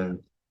 yeah,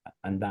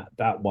 And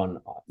that one,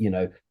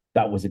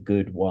 that was a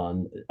good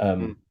one.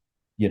 mm,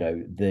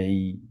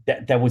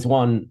 There was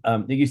one.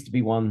 There used to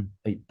be one,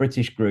 a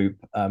British group.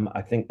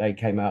 I think they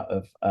came out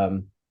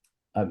of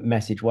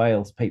Message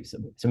Wales, people,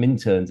 some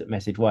interns at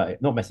Message Wales,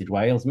 not Message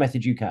Wales,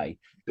 Message UK,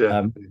 yeah.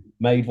 um,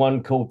 made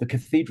one called the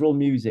Cathedral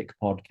Music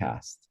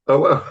Podcast, Oh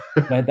well,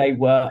 where they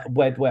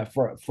where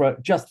for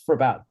just for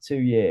about 2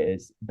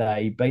 years,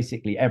 they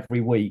basically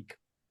every week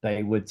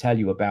they would tell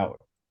you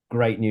about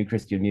great new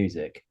Christian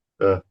music.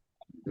 yeah,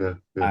 yeah.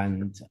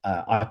 And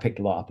I picked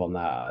a lot up on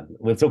that.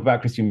 We'll talk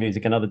about Christian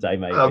music another day,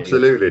 maybe.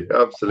 Absolutely,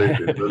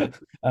 absolutely.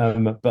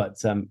 But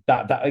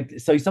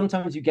so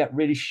sometimes you get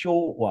really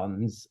short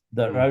ones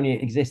that Mm, only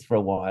exist for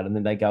a while and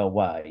then they go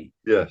away.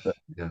 yes, But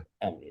yeah,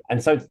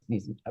 and so,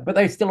 but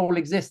they still all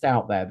exist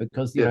out there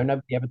because yeah.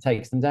 nobody ever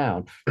takes them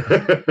down.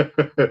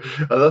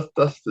 And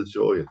that's the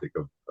joy I think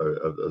of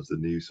the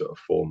new sort of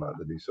format,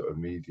 the new sort of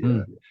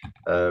media.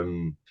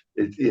 Mm.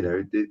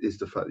 It is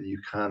the fact that you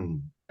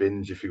can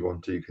binge if you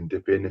want to, you can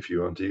dip in if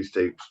you want to, you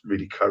stay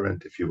really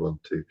current if you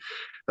want to.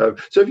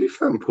 So have you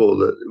found, Paul,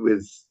 that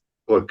with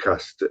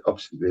podcasts,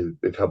 obviously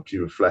they've helped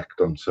you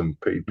reflect on some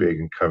pretty big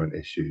and current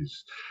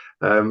issues.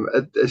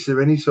 Is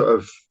there any sort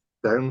of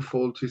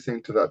downfall, do you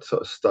think, to that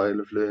sort of style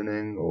of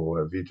learning, or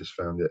have you just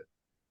found it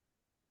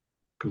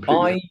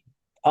completely?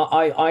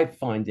 I I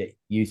find it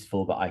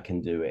useful that I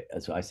can do it,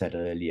 as I said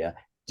earlier,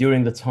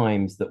 during the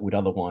times that would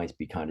otherwise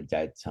be kind of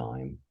dead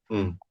time.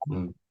 Mm,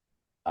 mm,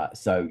 Um,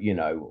 so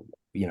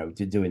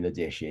doing the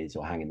dishes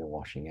or hanging the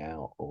washing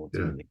out or yeah.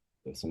 doing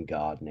some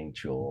gardening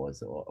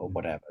chores or Mm,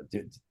 whatever.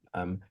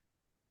 Um,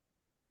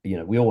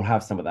 we all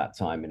have some of that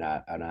time in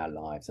our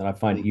lives, and I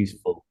find it mm,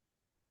 useful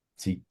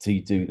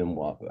to do them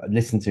while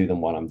listen to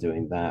them while I'm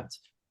doing that.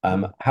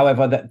 mm,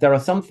 However, there are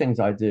some things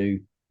I do.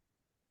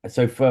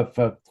 So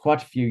for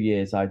quite a few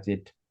years, I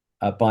did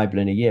Bible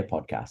in a Year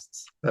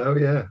podcasts. Oh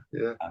yeah,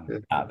 yeah,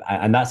 yeah,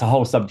 And that's a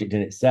whole subject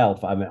in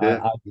itself. I mean,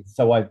 yeah.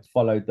 I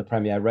followed the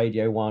Premier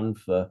Radio one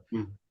for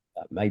Mm,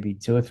 maybe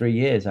 2 or 3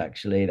 years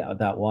actually.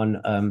 That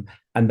one, and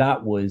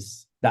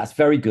that's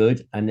very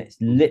good. And it's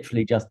mm,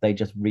 literally just they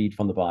just read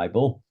from the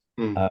Bible,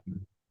 mm,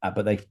 um,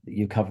 but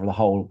you cover the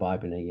whole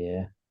Bible in a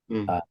year.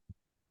 mm. Uh,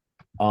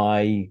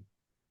 I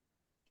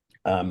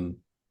um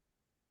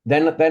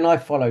then I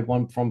followed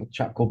one from a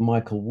chap called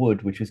Michael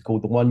Wood, which was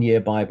called the 1 Year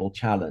Bible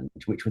Challenge,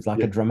 which was like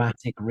a Yeah.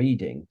 dramatic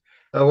reading.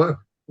 Oh wow,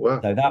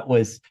 wow. So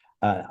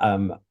uh,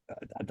 um,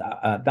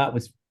 that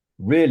was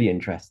really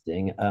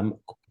interesting. Uh,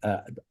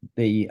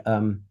 the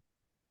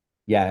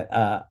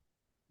yeah,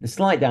 the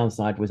slight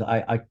downside was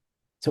I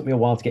took me a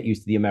while to get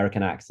used to the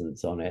American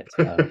accents on it,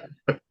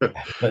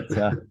 but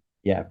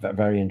yeah,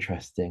 very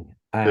interesting.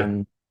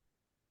 Yeah.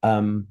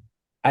 Um,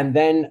 and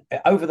then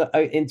over the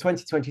in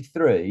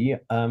 2023,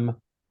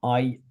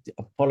 I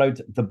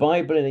followed the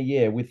Bible in a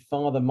Year with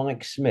Father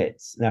Mike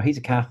Schmitz. Now he's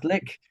a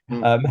Catholic,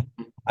 Mm, um,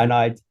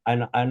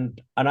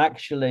 and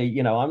actually,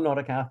 I'm not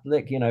a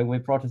Catholic. We're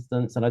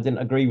Protestants, and I didn't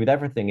agree with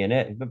everything in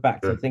it. But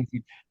back to yeah, the things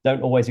you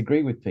don't always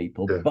agree with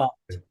people, yeah. but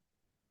Yeah.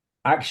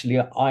 actually,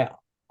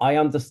 I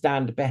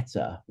understand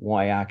better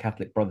why our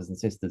Catholic brothers and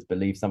sisters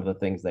believe some of the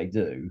things they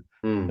do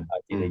than Mm, I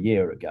did a mm,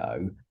 year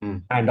ago.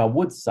 mm, And I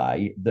would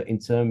say that in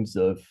terms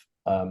of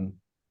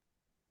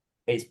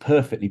it's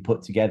perfectly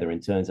put together in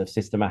terms of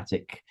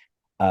systematic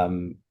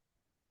um,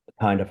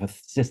 kind of a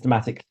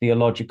systematic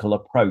theological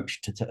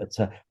approach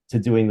to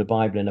doing the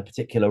Bible in a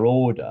particular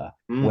order,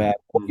 mm, where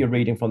what mm, you're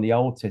reading from the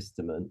Old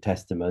Testament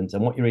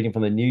and what you're reading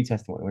from the New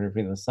Testament, when you're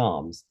reading the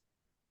Psalms,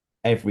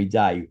 every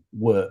day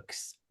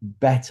works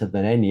better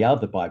than any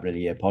other Bible in a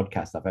Year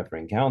podcast I've ever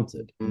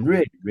encountered. mm,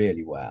 Really,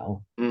 really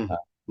well. mm, Uh,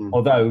 mm.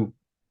 although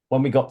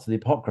when we got to the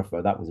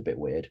Apocrypha, that was a bit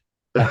weird.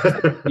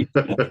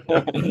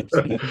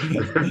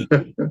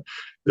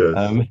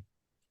 Yes.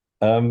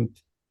 um,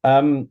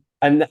 um,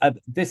 and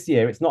this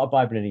year, it's not a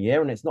Bible in a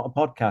Year, and it's not a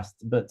podcast,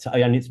 but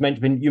and it's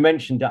mentioned. You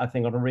mentioned it, I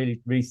think, on a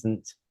really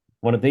recent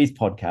one of these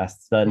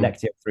podcasts. Mm.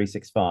 Lectio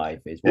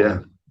 365 is what Yeah,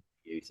 I'm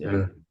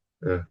using.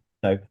 yeah,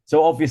 yeah.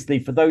 So obviously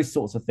for those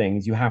sorts of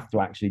things, you have to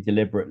actually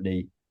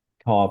deliberately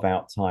carve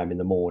out time in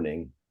the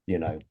morning,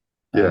 um,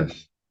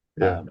 Yes.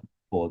 Yeah. um,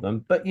 for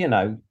them. But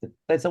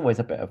there's always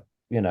a bit of,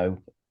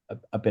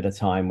 a bit of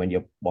time when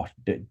you're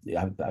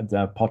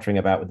pottering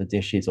about with the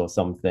dishes or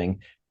something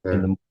in Yeah.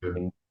 the Yeah.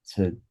 morning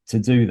to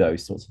do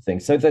those sorts of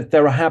things. So that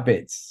there are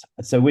habits.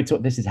 So we're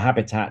talking. This is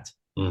Habitat,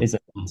 Mm,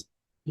 isn't mm, it?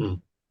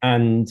 mm.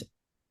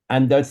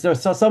 And there's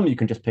some you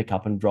can just pick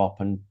up and drop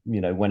and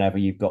whenever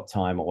you've got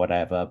time or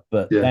whatever,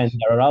 but then Yes.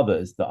 there are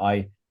others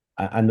that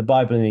and the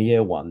Bible in a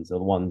Year ones are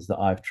the ones that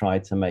I've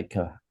tried to make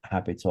a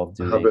habit of A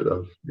doing, habit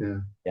of. Yeah.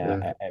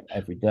 Yeah.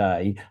 every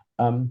day.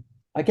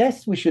 I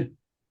guess we should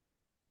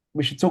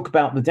talk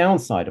about the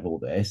downside of all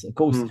this. Of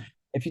course, Mm,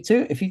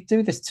 if you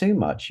do this too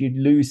much, you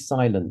lose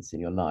silence in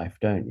your life,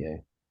 don't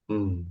you?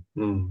 mm,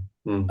 mm,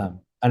 mm.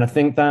 And I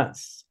think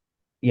that's,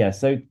 yeah.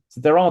 So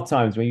there are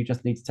times where you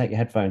just need to take your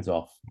headphones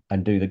off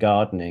and do the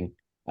gardening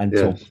and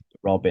talk to Yes.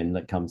 Robin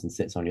that comes and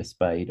sits on your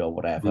spade or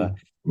whatever,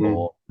 Mm, mm,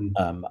 or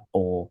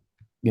mm.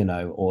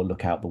 or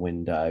look out the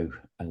window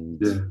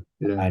and Yeah.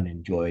 Yeah.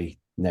 enjoy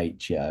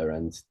nature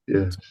and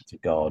Yes. talk to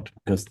God,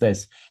 because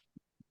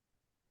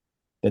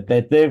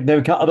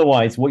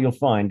otherwise what you'll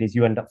find is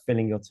you end up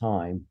filling your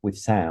time with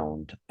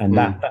sound, and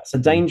Mm, that's a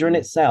mm, danger in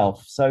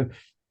itself. So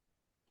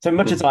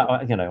much as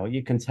mm.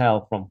 you can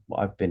tell from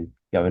what I've been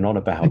going on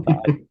about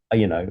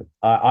that,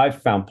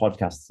 I've found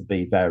podcasts to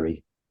be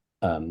very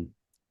um,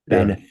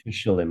 Yeah.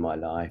 beneficial in my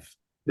life.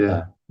 Uh,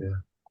 Yeah. Yeah.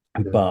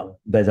 Yeah. but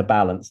there's a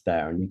balance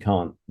there, and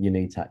you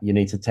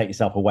need to take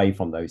yourself away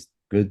from those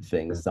good Yeah.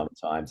 things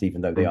sometimes,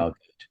 even though they Mm. are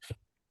good.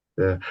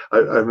 Yeah, I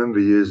remember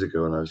years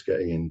ago when I was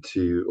getting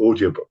into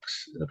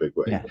audiobooks in a big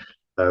way. Yeah.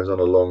 I was on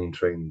a long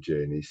train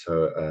journey,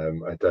 so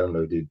I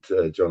downloaded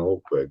John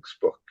Ortberg's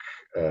book,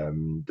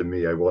 "The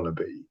Me I Wanna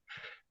Be,"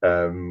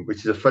 which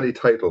is a funny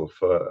title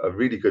for a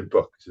really good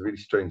book. It's a really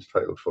strange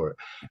title for it,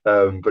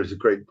 but it's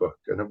a great book.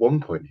 And at one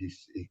point,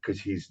 because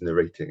he's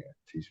narrating it,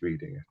 he's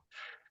reading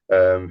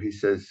it. He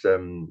says,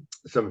 some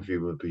of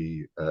you will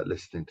be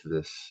listening to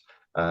this,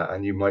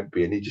 and you might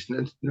be, and he just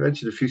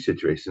mentioned a few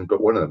situations,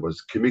 but one of them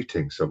was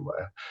commuting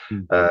somewhere,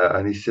 Mm.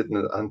 and he's sitting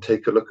and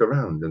take a look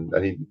around, and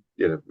he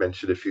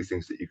mentioned a few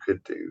things that you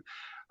could do.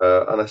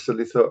 And I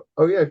suddenly thought,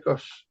 oh yeah,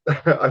 gosh,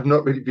 I've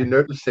not really been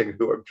noticing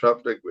who I'm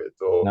traveling with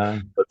or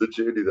No. the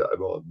journey that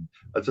I'm on.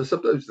 And so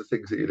sometimes the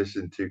things that you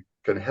listen to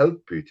can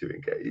help you to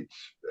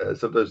engage.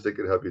 Sometimes they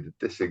can help you to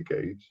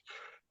disengage.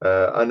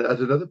 And at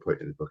another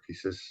point in the book, he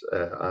says,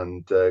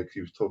 and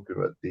he was talking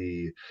about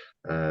the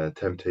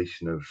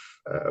temptation of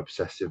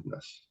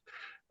obsessiveness.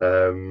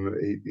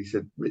 He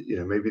said,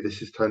 maybe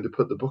this is time to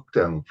put the book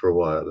down for a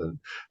while and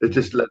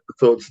just let the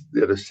thoughts,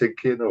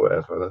 sink in or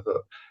whatever. And I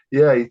thought,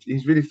 yeah,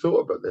 he's really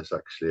thought about this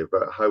actually,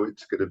 about how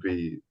it's going to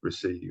be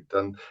received.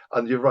 And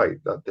you're right,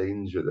 that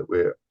danger that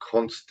we're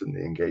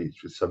constantly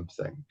engaged with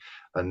something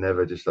and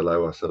never just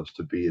allow ourselves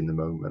to be in the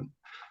moment.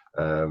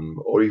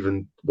 or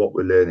even what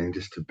we're learning,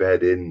 just to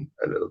bed in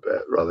a little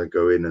bit rather than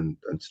go in and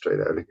straight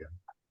out again.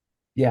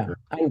 Yeah.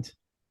 And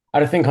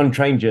I think on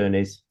train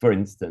journeys, for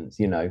instance,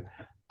 I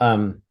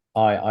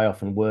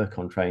often work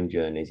on train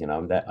journeys.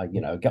 I'm there,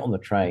 get on the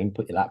train,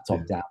 put your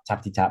laptop down,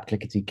 tappity tap,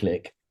 clickety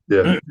click.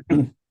 Yeah.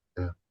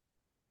 Yeah.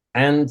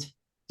 And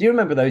do you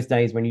remember those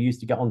days when you used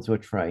to get onto a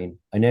train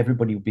and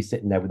everybody would be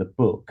sitting there with a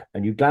book,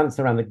 and you glance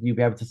around, you'd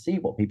be able to see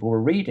what people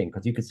were reading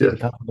because you could see the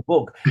cover of the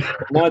book.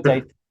 But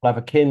nowadays, people have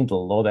a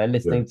Kindle, or they're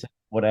listening to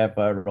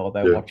whatever, or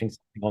they're watching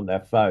something on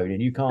their phone,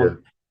 and you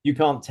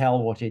can't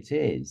tell what it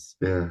is.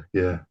 Yeah.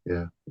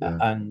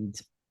 And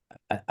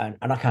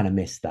I kind of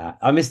miss that.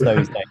 I miss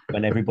those days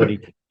when everybody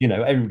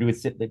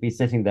would be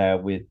sitting there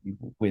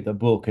with a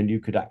book, and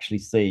you could actually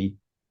see.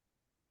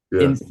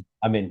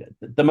 I mean,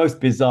 the most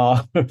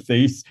bizarre of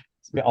these,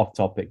 it's a bit off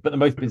topic, but the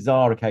most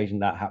bizarre occasion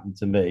that happened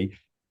to me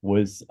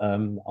was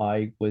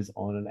I was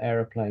on an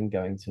aeroplane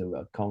going to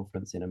a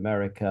conference in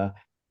America,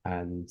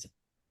 and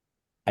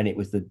it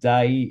was the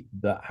day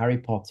that Harry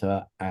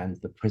Potter and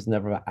the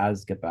Prisoner of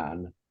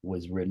Azkaban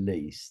was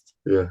released.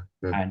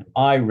 And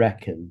I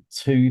reckon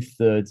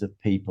 2/3 of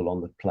people on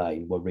the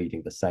plane were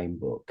reading the same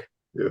book.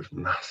 It was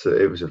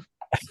massive. It was a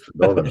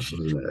phenomenon,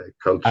 wasn't it?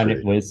 Culturally. And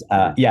it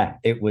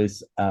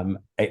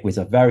was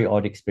a very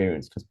odd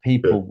experience because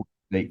people,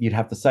 you'd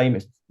have the same,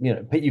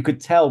 you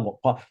could tell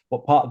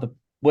what part of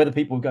whether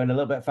people were going a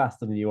little bit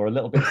faster than you or a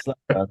little bit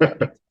slower,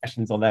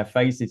 expressions on their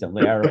faces on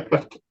the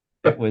aeroplane.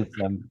 It was,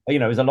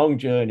 it was a long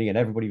journey, and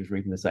everybody was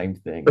reading the same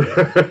thing.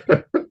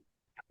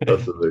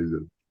 That's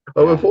amazing.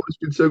 I thought it's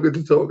been so good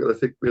to talk, and I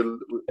think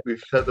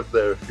we've set up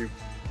there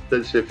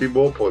potentially a few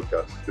more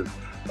podcasts, because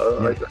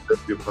I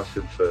have your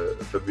passion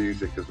for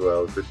music as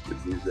well, Christian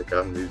music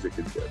and music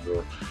in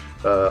general,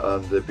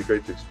 and it'd be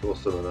great to explore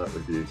some of that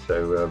with you.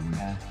 So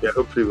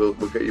hopefully we'll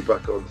get you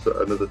back on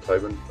another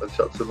time and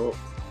chat some more.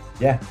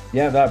 Yeah,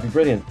 that'd be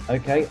brilliant.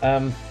 Okay,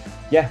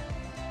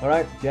 all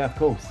right, of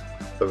course.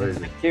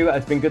 Amazing. Thank you.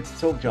 It's been good to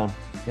talk, John.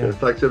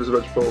 Thanks ever so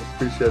much, Paul.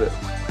 Appreciate it.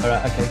 All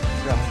right, okay.